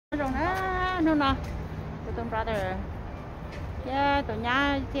rồi nó nó tụi brother yeah tụi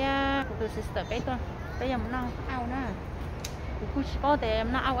nhà yeah tụi sister bây giờ nó ao nữa tụi cô chỉ có thể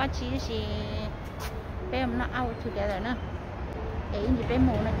nó ao chỉ bây giờ nó ao together nữa ấy gì bây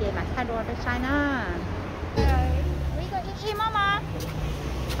mù nó về mặt thay đổi cái sai nữa we go eat mama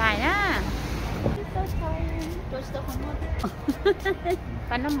phải nha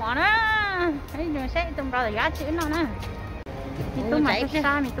và nó mỏ đó thấy rồi sẽ tụi brother giá chữ nó nè thì tôi mà tôi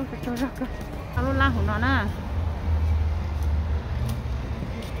sai mình tôi phải cho rồi alo la của nó nè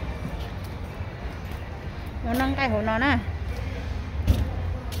nó nâng cái của nó nè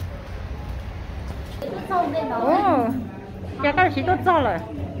ồ giờ cái gì tốt cho rồi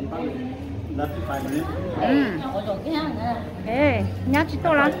ê nhá chỉ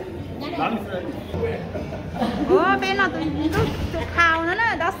tốt lắm ồ bên nó tụi cow nữa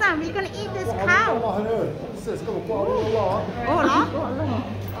nè đó sao we gonna eat this cow ồ nó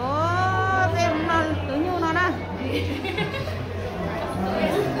ồ bên nó tụi nhu nó nè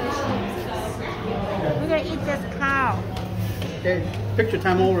we're gonna eat this cow okay picture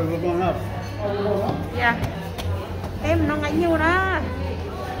time over we're going up yeah em nó ngại nhu đó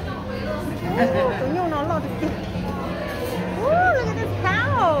tụi nhu nó lột look at this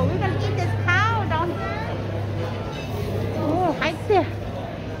cow we're gonna eat this cow down here oh right there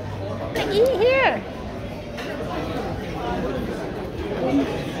eat here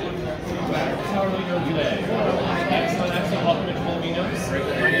How are we doing today? Excellent, excellent. Welcome to Bullvino's.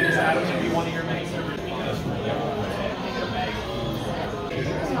 My name is Adam. If you want to hear many servers,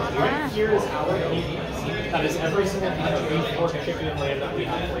 right here is our beef. That is every single piece of beef, pork, chicken, and lamb that we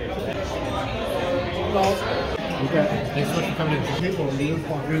have for you today. okay Thanks so much for coming in.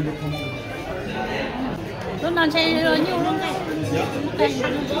 lúc nào chơi rồi nhiều lắm này Would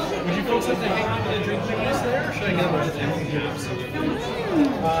you folks like to hang out and drink with us there, or should I get a little empty cups?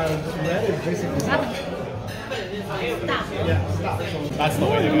 that is basically yeah stop That's the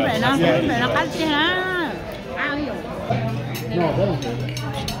way to mẹ go. nó cắt chứ hả ao nhiều no they don't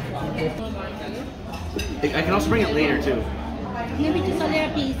I can also bring it later too. maybe just a little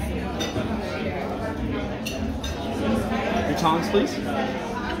piece Your tongs, please.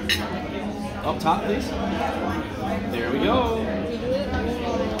 Up top, please. There we go.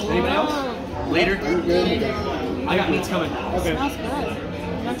 Anybody else? Later. I got meats coming. okay smells good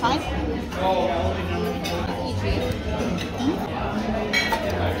you want to try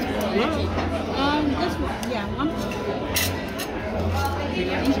this one yeah one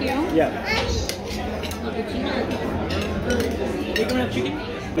thank you yeah You can have chicken.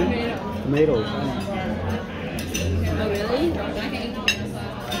 tomatoes oh really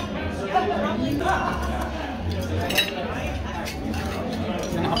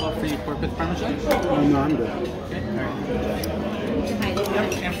And how about for you, pork with parmesan? oh no I'm good Okay. All right.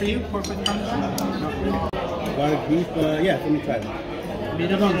 Yep. And for you, pork with parmesan? garlic beef yeah let me try that no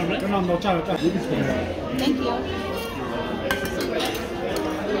try thank you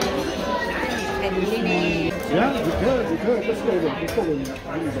yeah we could let's go before we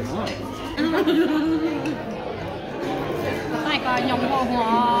phải coi nhông hồ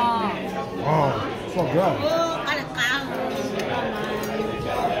hòa oh so good cái là cao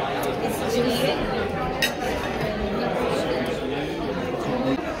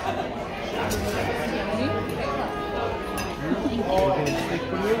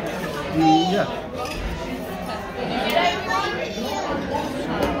yeah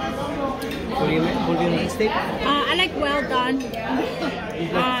What do you like steak? I like well done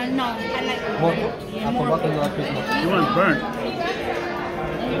no I like What do you like this you want burnt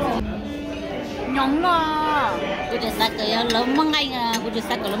nhông lo tôi chỉ sắc cái lớn măng ngay à tôi chỉ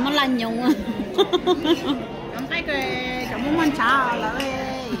sắc cái lớn măng lạnh nhông làm cái cảm ơn anh cha là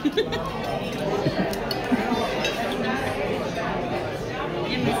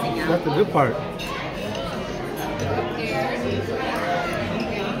that's the good part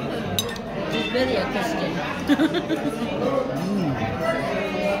He's really a Christian.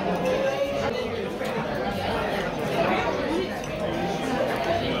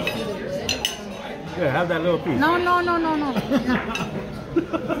 yeah have that little piece No.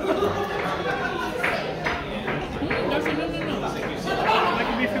 I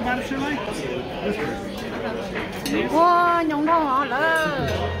can be from Madison Wow, nhông đâu hả lỡ.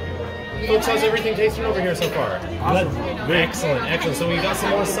 Folks, how's everything tasting over here so far? Good. Excellent, excellent. So we got some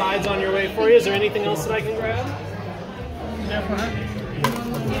more sides on your way for you. Is there anything else that I can grab?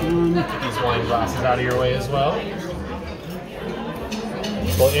 Get these wine glasses out of your way as well.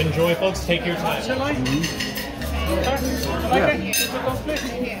 Well, enjoy, folks. Take your time.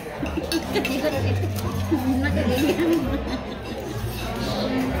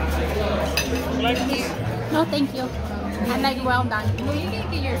 yeah like this? No, thank you. I like well done. Well, you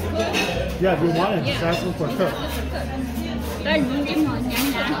can get yours cooked. Yeah, if you want it, just ask them for cook. Đây muốn cái ngồi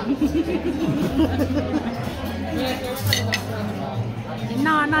nhăn nhăn.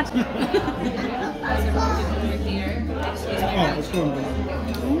 No, not. Oh, it's going good.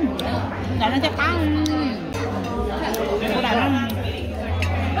 Để nó cho cá. Cô đại lắm.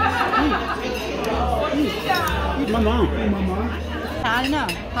 Mama. Thả nữa,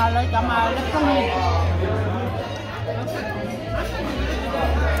 thả lấy cả mà nó không.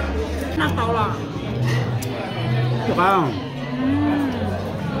 Nó to là. Được không?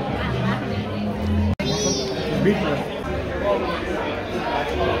 Biết rồi.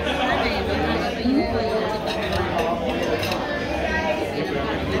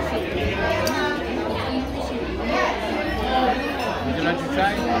 Would you like to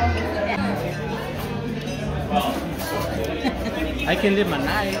try? I can leave my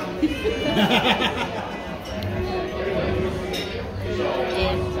knife.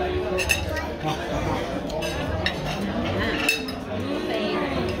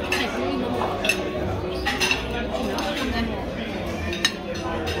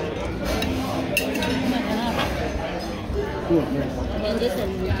 And just a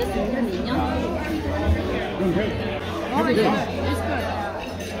minute, no? Okay. Oh, yeah, it's good.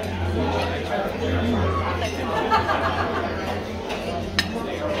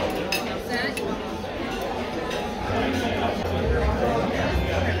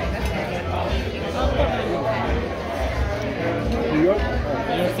 New York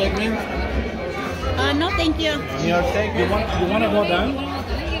steak wings? No, thank you. New York steak? You want it well done?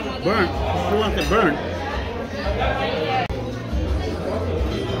 Burnt. You want it burnt?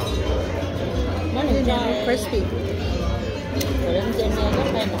 Nó là cho crispy. Rồi lên trên này nó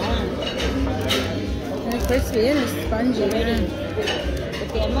phải nở. Crispy and spongy.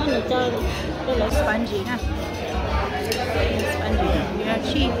 Cái món này cho là spongy nè. Spongy. Yeah,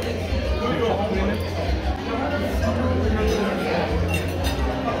 cheap.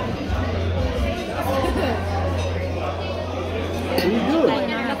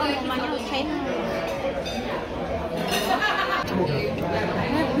 Nó có một món chén.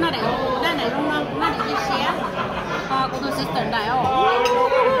 Nó để luôn nó để chia sẻ. Cô tôi sẽ tận đại không?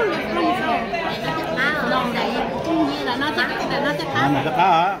 Không sao. Nó để cũng như là nó chắc cá. Chắc cá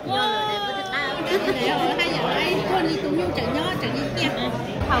hả? Để ở hai giờ ấy con đi cũng như chợ nhớ chợ như kia.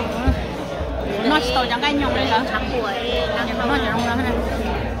 Không. Nó tổ chẳng cái nhông đây hả? Thằng của nó chẳng không lắm này.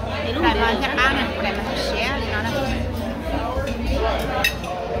 Đây là chắc cá này, đây là xé thì nó này.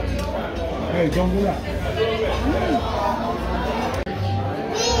 Hey, don't do that.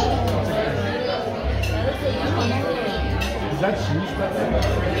 Is that cheese back there?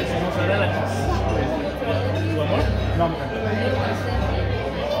 Mozzarella cheese. You want more? No.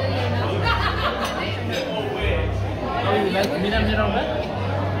 Oh, you like medium well?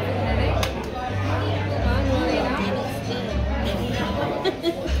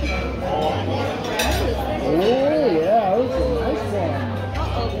 Oh, yeah, that was a nice one.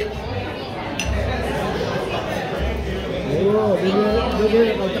 Oh, they did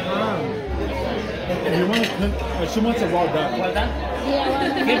it like the arm. If you want to cook, she wants it well done. Well done?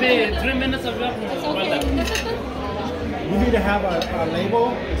 Yeah. Give me 3 minutes of love. Well done. You need to have a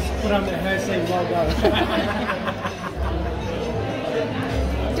label, put on the head, say well done.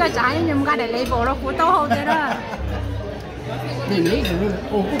 Cho trái nhưng mà cái label nó của tôi thế đó.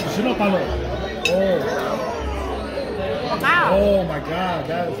 Oh, she's not follow. Oh. Wow. Oh my God,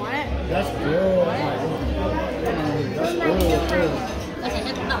 that's good. That's good. Nó sẽ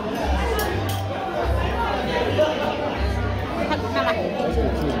hết động. Thật ra là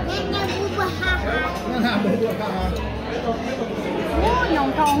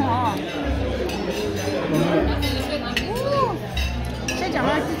nhồng thon hả? Sẽ chẳng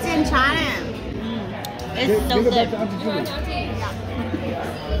là chiên trái này. It's so good.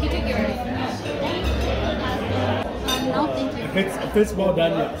 No, thank you. If it's well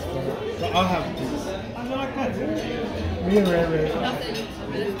done, yes. So I'll have a piece. Me and Ray.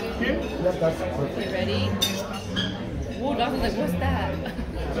 Here? Yep, that's perfect. Ready? Oh, Doc was like, what's that?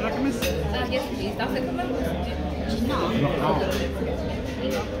 Yes, please. Doc said, come on.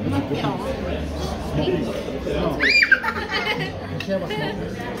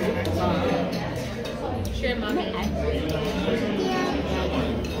 Share mommy.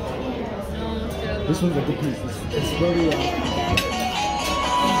 This one's a good piece. It's very,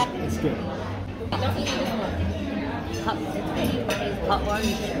 it's good. Hot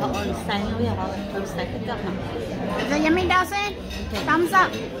orange xanh luôn hả? Không xanh tất cả hả? The yummy doesn't? Thumbs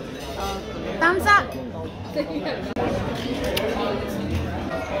up. Thumbs up. Okay.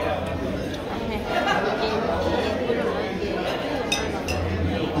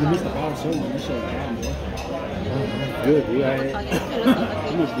 Good, you got it.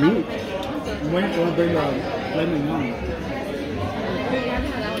 Almost meat. When you want to bring lemon on?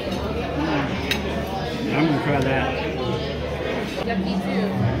 I'm gonna try that. Yucky too.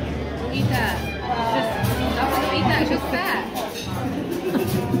 Don't eat that. Don't eat that. It's just fat.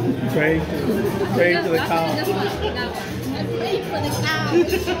 Pray to the cow. Pray for the cow.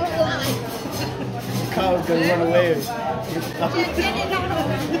 The cow's gonna run away. Let me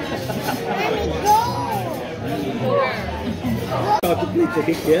go. Cow to please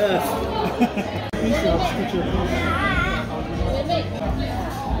take care.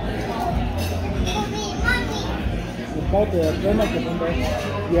 About the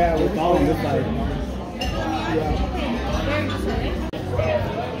yeah, with all this side. Yeah.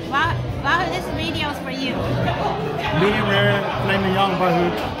 What this video is for you? Medium rare, flaming young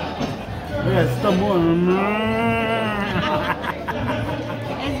bahut. Yes, some more.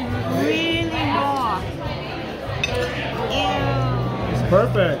 It's really raw. Ew. It's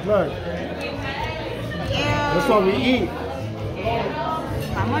perfect. Look, Ew. that's what we eat.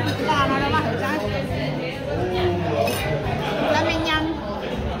 Cảm ơn con nó bắt thử coi. Flamingon.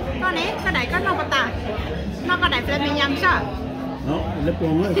 Con này, cái này có nó có tà. Nó có đại Flamingon sao? No, let go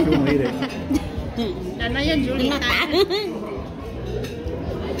on if you want to eat it. Để nó dân chủ lý ta.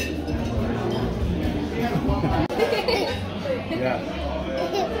 Yeah.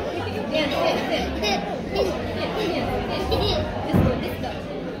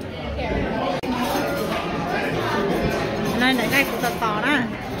 Này để ngay cục tỏ đó.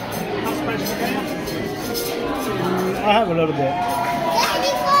 I have a little bit.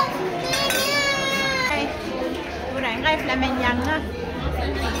 Đây, tôi để ngay Flamingon đó.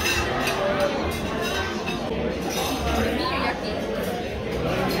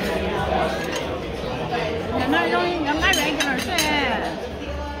 Nó ngay vậy cho nó sẽ.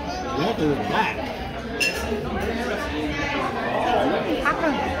 What is that? Hấp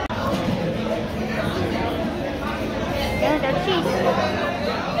rồi. There's the cheese.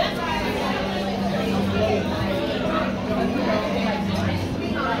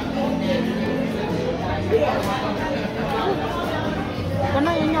 Cái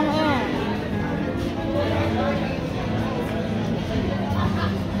nó nhông e.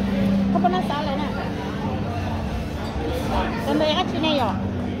 Có nó sao lại nè. Cái này hết này rồi.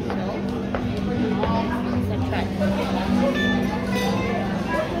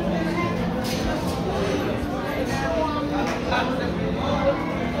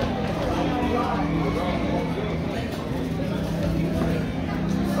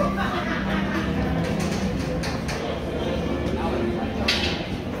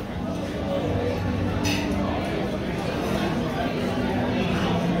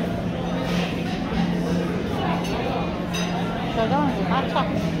 Rồi đó, bát chọc.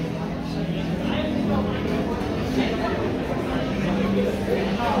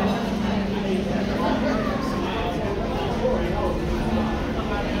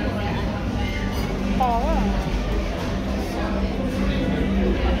 Khó quá.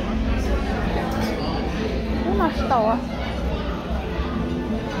 Nó 맛있다.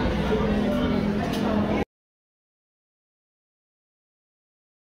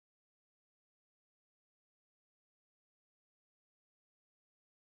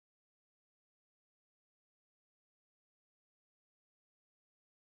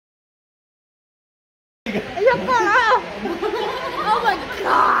 Oh my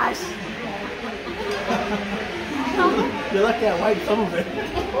gosh! You're lucky I wiped some of it.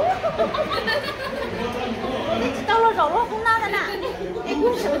 Đâu là rồi không nói nè. Em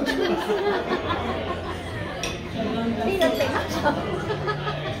cũng sợ. Đi lên tiền hấp sợ.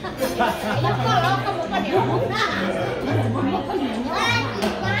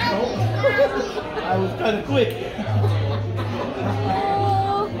 I was kind of quick.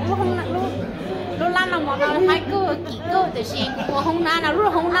 Lúc làm nào mà hai cơ kỹ cơ thì xin của không na nào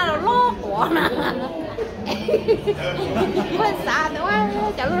lúc không na là lo của nè. Quên xa thôi,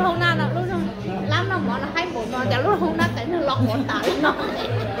 chả lúc không na nào lúc làm nào mà hai bộ nó chả lúc không na tại nó lo của ta nó.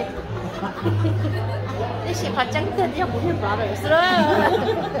 Đây sẽ phải trắng tên cho bún brothers rồi.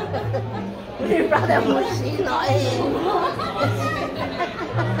 Bún brothers một xí nói.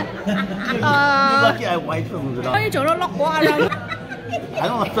 You're lucky I wiped some of it Ôi chỗ nó lọc quá rồi. I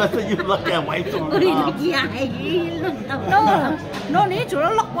don't know if you're lucky I wiped some of it off. Nó ní chỗ nó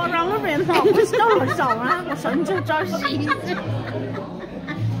lọc qua răng nó về nó không có đâu rồi sầu á, có sẵn cho xí.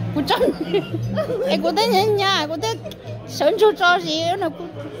 Cô chân, em có thấy nha, có thấy sẵn cho xí nó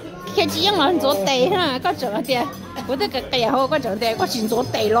khi chỉ những lần做地啦，嗰種啲，嗰啲嘅地好，嗰種啲嗰時做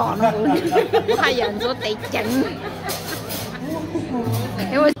地咯，係人做地整。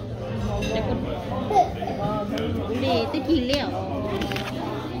因為饮料。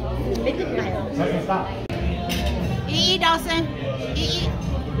没得买哦。道生，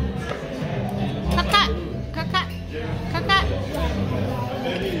咔咔咔咔咔咔。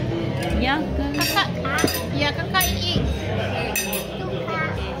呀，咔咔呀，咔咔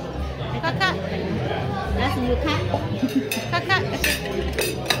咔咔。That's Yuka. Kakak.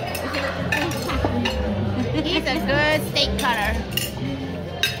 He's a good steak cutter.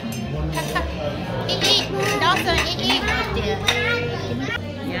 Kakak. Eat. Dawson, eat.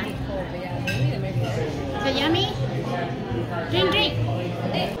 Yeah. Is it yummy? Drink.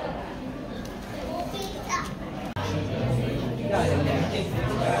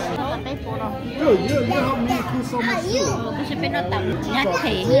 You help me cook so much food. Cái bên nó tầm nhát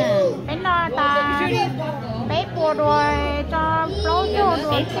thị nha. Bên nó ta bé bùa rồi cho lố vô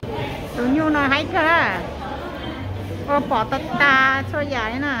rồi. Tụi nhu nó hay cơ. Ô bỏ tất ta cho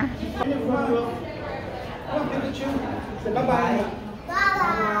dài nè. Bye bye.